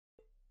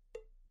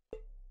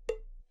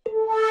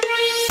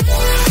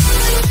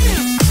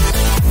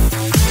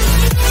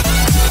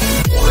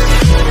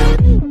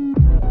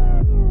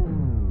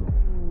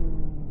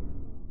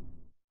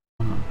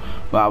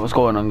Alright, what's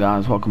going on,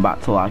 guys? Welcome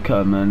back to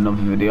another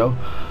video,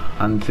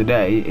 and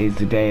today is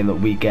the day that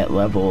we get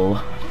level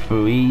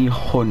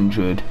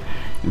 300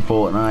 in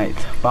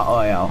Fortnite Battle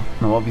Royale.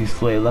 Now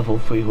obviously level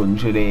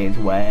 300 is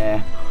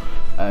where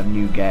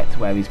you get,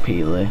 where is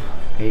Peely?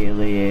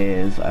 Peely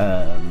is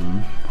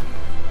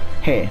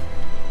here.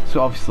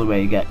 So obviously where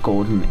you get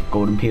golden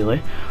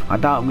Peely. I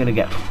doubt I'm gonna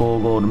get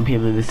 4 golden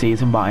Peely this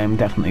season, but I am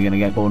definitely gonna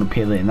get golden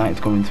Peely, and that's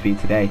going to be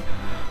today.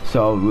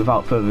 So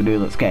without further ado,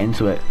 let's get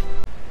into it.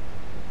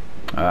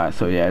 Alright,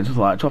 so yeah, just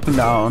like chopping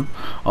down.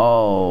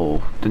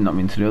 Oh, did not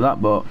mean to do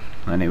that, but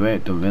anyway,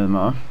 it doesn't really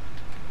matter.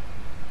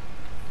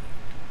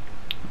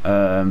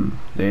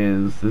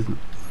 There's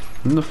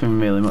nothing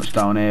really much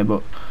down here,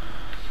 but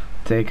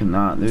taking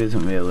that, there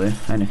isn't really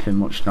anything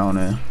much down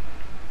here.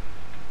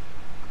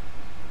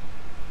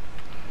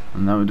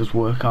 And now we just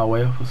work our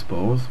way up, I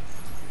suppose.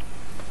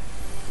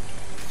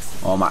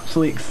 Oh, I'm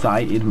actually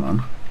excited,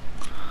 man.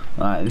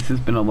 Like, this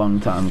has been a long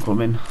time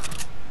coming.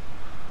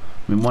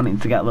 I've been wanting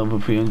to get level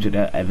 300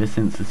 ever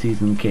since the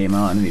season came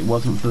out, and if it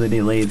wasn't for the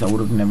delays I would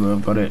have never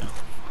got it,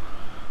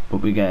 but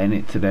we're getting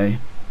it today.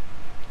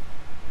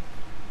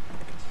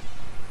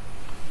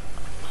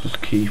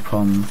 Just keep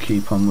on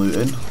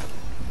looting.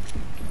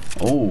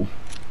 Oh,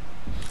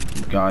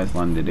 the guy's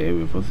landed here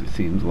with us, it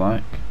seems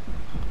like.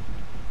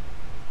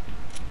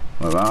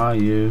 Where are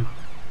you?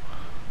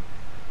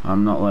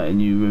 I'm not letting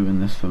you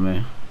ruin this for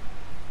me.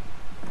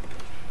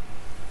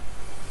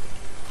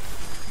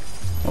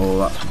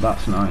 Oh,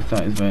 that's nice.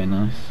 That is very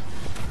nice.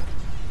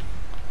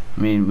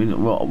 I mean,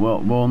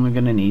 we're only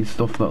gonna need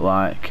stuff that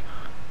like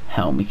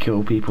help me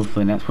kill people for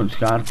the next punch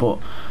card, but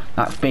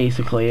that's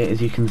basically it,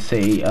 as you can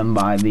see, and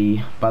by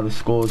the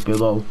scores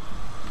below.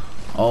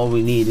 All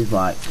we need is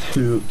like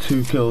two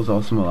kills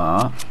or something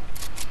like that.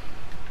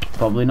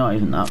 Probably not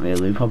even that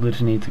really. We probably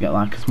just need to get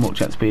like as much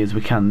XP as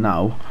we can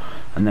now,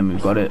 and then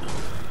we've got it.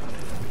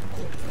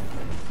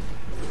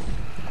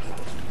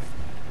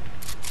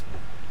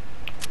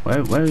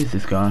 Where is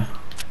this guy?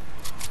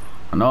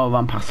 I know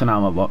I'm past an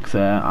ammo box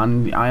there,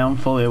 and I am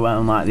fully aware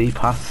on like the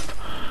past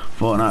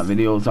Fortnite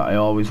videos that I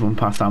always run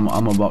past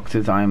ammo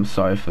boxes. I am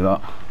sorry for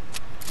that.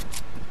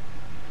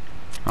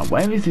 Now,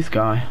 where is this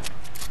guy?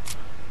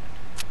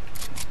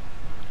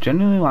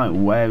 Generally, like,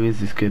 where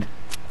is this kid?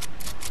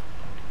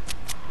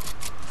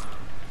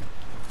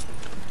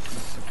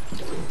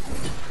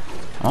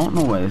 I don't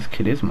know where this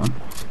kid is, man.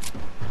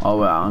 Oh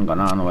wait, I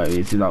don't know where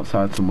he is. He's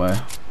outside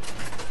somewhere.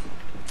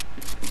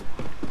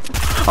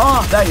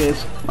 Oh, there he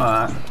is.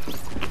 Alright.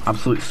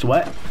 Absolute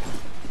sweat.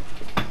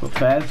 But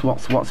first,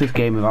 what's this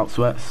game without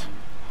sweats?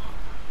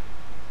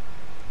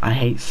 I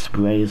hate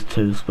sprays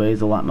too.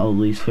 Sprays are like my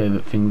least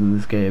favourite things in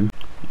this game.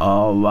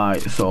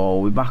 Alright, so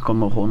we're back on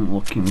the hunt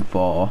looking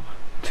for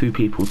 2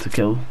 people to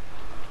kill,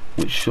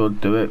 which should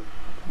do it.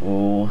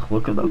 Oh,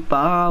 look at the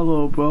bar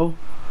though, bro.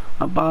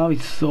 That bar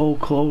is so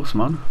close,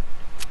 man.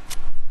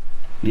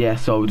 Yeah,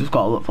 so we just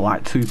gotta look for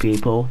like 2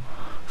 people.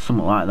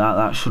 Something like that.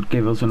 That should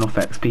give us enough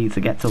XP to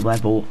get to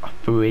level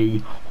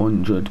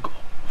 300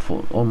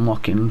 for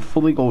unlocking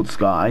fully gold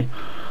sky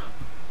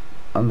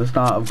and the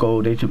start of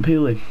gold Agent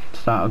Peely.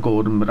 Start of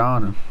golden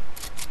banana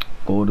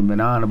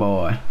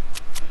boy.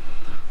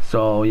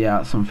 So yeah,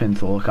 that's something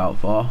to look out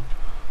for.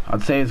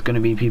 I'd say it's going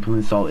to be people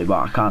in salty,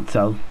 but I can't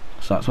tell,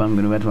 so that's why I'm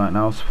going to head right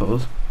now, I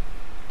suppose,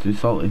 to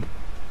salty.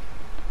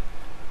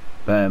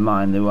 Bear in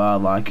mind there are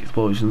like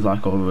explosions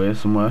like over here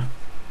somewhere.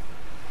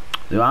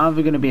 They're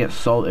either going to be at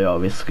salty or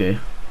risky.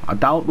 I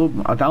doubt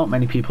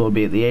many people will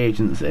be at the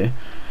agency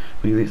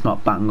because it's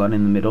not bang on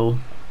in the middle,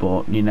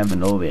 but you never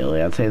know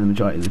really. I'd say the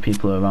majority of the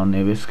people are around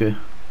near risky.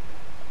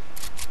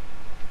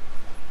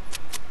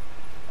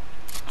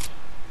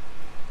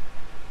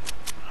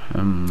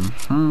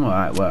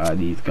 Right, where are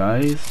these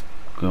guys?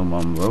 Come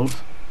on, bros.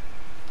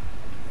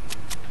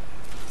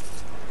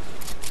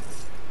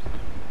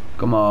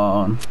 Come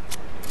on.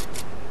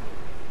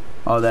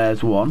 Oh,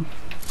 there's one.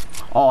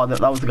 Oh,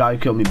 that was the guy who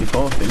killed me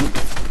before, I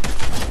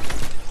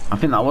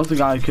think that was the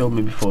guy who killed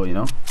me before, you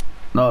know?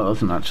 No, it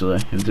wasn't actually.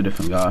 It was a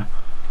different guy.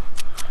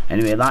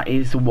 Anyway, that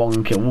is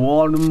 1 kill.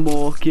 One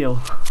more kill.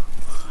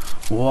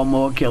 One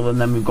more kill, and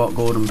then we've got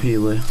golden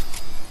Peely.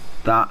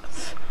 That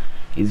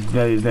is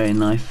very, very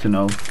nice to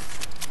know.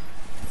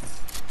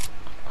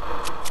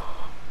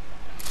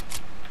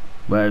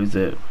 Where is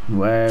it?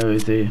 Where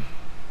is he?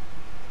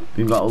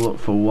 We've got to look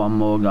for one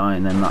more guy,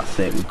 and then that's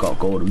it. We've got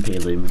golden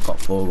Peely, we've got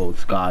 4 gold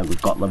sky, we've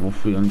got level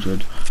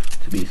 300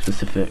 to be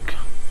specific.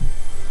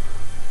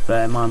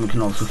 Bear in mind we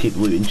can also keep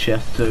looting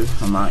chests too,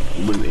 and like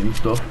looting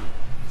stuff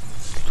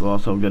to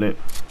also get it.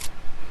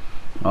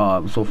 Oh,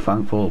 I'm so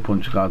thankful the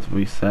punch cards have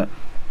reset.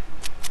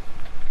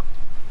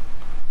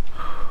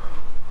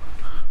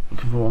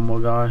 Looking for one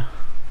more guy.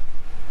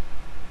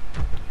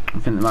 I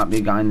think there might be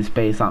a guy in this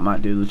base that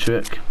might do the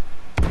trick.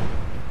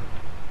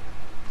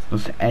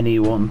 Just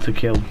anyone to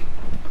kill.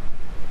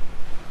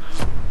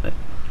 I'm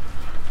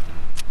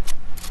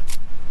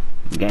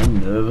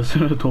getting nervous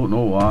and I don't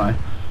know why.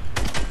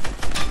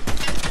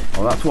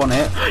 Oh, that's one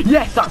hit.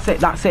 Yes, that's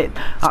it, that's it.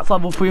 That's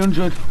level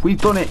 300. We've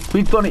done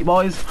it,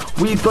 boys.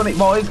 We've done it,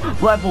 boys.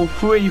 Level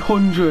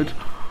 300.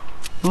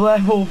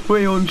 Level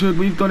 300,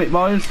 we've done it,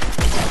 boys.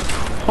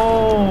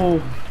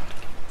 Oh,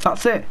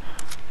 that's it.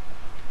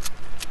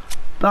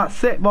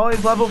 That's it,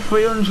 boys, level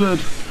 300.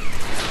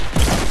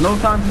 No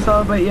time to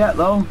celebrate yet,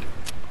 though.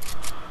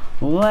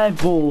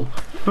 Level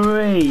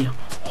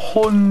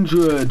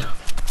 300.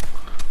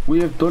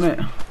 We have done it.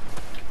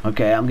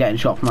 Okay, I'm getting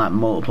shot from like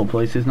multiple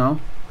places now.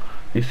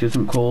 This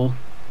isn't cool.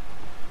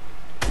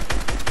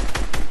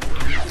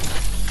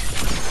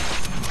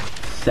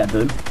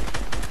 7.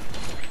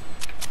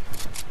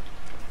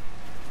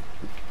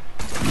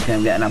 Okay,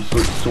 I'm getting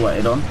absolutely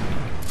sweated on.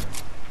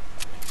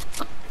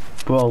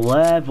 Bro,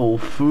 level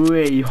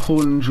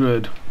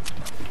 300.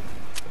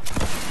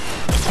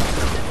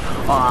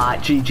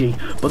 Alright,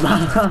 GG. But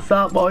that's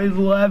that, boys.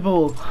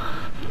 Level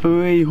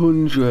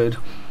 300.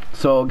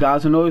 So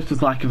guys, I know this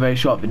was like a very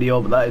short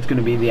video, but that is going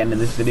to be the end of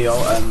this video.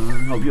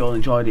 Hope you all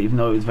enjoyed it, even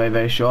though it was very,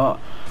 very short.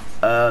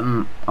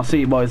 I'll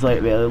see you boys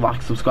later. Really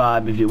like,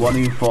 subscribe if you want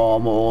to for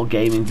more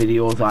gaming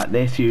videos like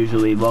this,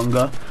 usually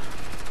longer.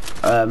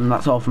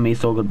 That's all from me,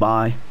 so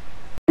goodbye.